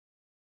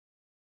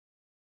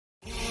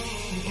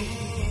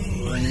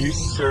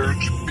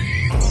Rserg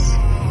beats.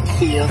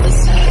 Feel the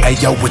sound. Hey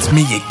yo, it's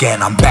me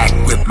again, I'm back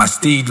with my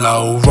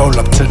stilo. Roll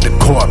up to the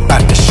court,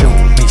 about to shoot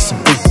me some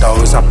free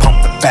throws. I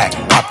pump it back,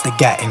 pop the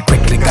gat and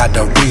quickly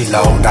gotta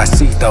reload. I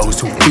see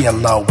those who feel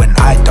low and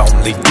I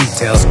don't leave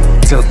details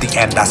till the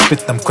end. I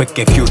spit them quick.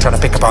 If you tryna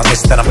pick up on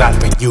this, then I'm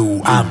gathering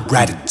you. I'm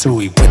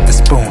ratatouille with the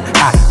spoon.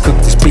 I cook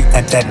this beat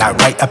and then I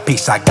write a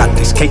piece. I got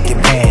this cake in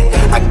hand,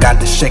 I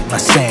gotta shake my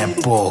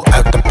sample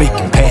out the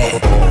baking pan.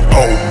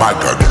 Oh my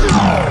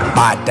god,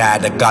 my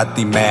dad, a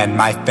godly man,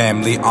 my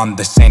family on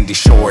the sandy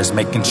shores,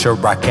 making sure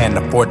I can't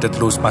afford to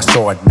lose my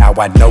sword. Now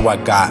I know I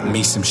got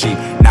me some sheep.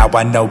 Now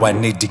I know I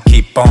need to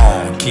keep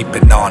on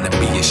keeping on and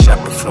be a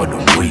shepherd for the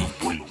weak.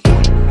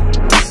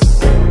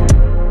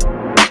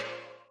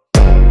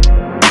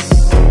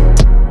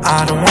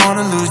 I don't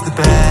wanna lose the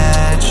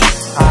badge.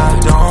 I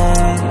don't.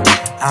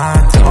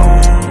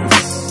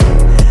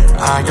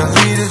 I got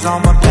leaders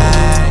on my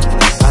back.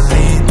 I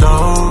lead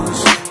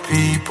those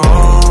people.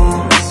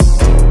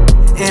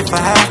 If I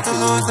have to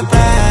lose the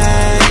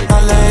bag, I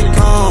let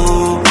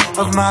go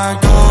of my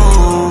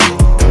goal.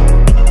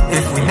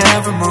 If we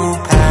never move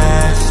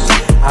past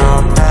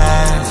our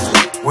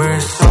past, we're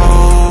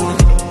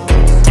sold.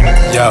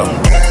 Yo,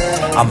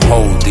 I'm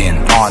holding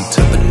on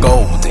to the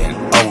golden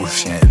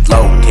ocean,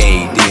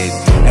 located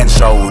and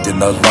sold in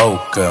the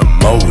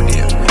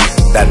locomotive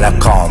that I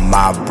call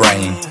my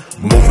brain.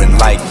 Moving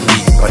like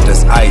heat, but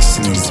there's ice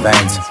in these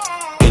veins.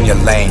 In your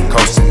lane,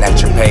 coasting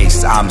at your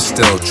pace, I'm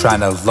still trying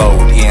to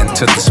load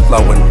into this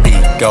flow and be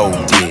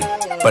golded.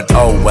 But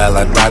oh well,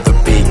 I'd rather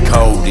be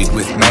coded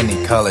with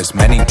many colors,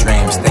 many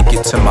dreams. Thank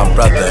you to my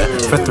brother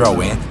for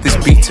throwing this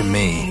beat to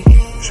me.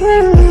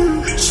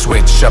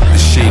 Switch up the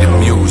sheet of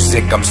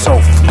music, I'm so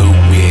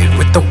fluid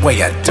with the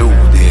way I do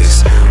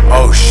this.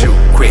 Oh shoot,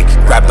 quick,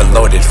 grab a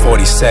loaded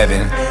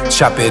 47,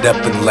 chop it up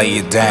and lay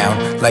it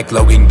down, like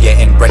Logan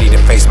getting ready to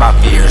face my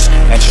fears,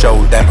 and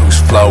show them who's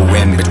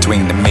flowing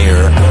between the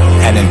mirror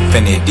and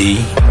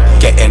infinity.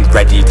 Getting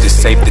ready to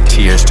save the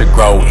tears, to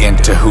grow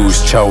into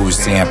who's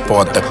chosen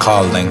for the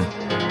calling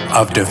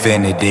of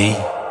divinity.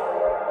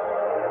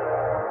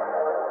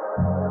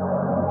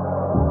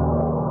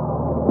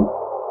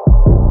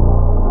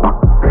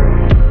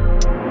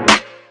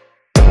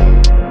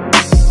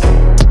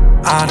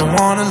 I don't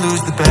wanna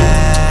lose the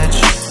badge.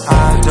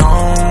 I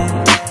don't.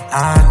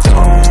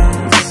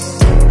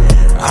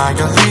 I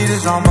got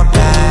leaders on my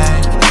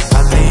back.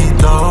 I lead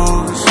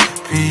those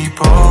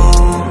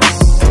people.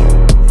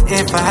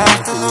 If I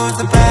have to lose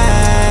the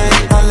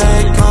bag, I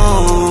let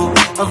go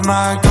of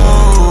my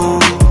goal.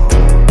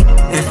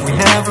 If we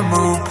never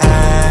move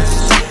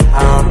past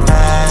our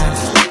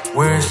past,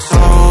 we're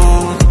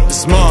sold.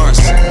 It's Marz.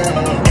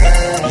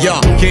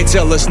 Y'all can't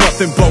tell us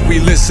nothing, but we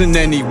listen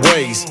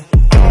anyways.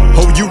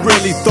 Oh, you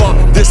really thought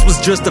this was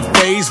just a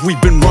phase? We've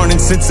been running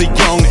since a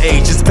young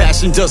age. This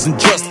passion doesn't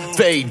just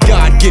fade.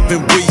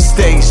 God-given, we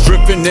stay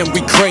stripping and we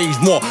crave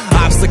more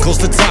obstacles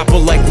to topple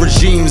like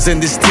regimes.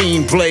 And this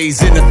team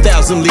plays in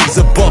 1,000 leagues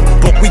above,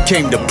 but we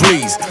came to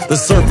please the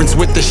servants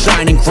with the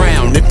shining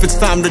crown. If it's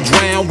time to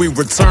drown, we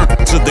return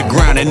to the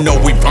ground and know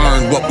we've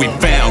earned what we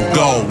found.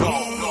 Go,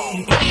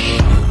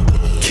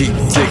 keep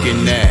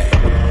digging that.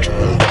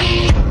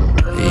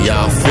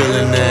 Y'all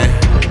feeling that?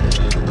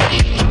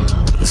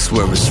 That's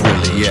where it's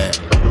really at.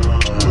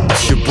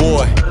 It's your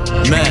boy,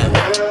 Matt.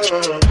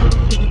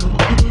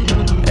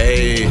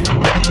 Hey,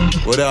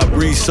 what up,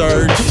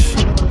 Rserg?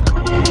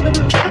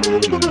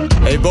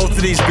 Hey, both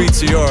of these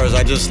beats are yours.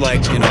 I just I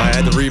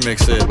had to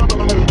remix it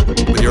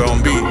with your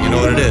own beat. You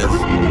know what it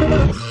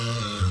is.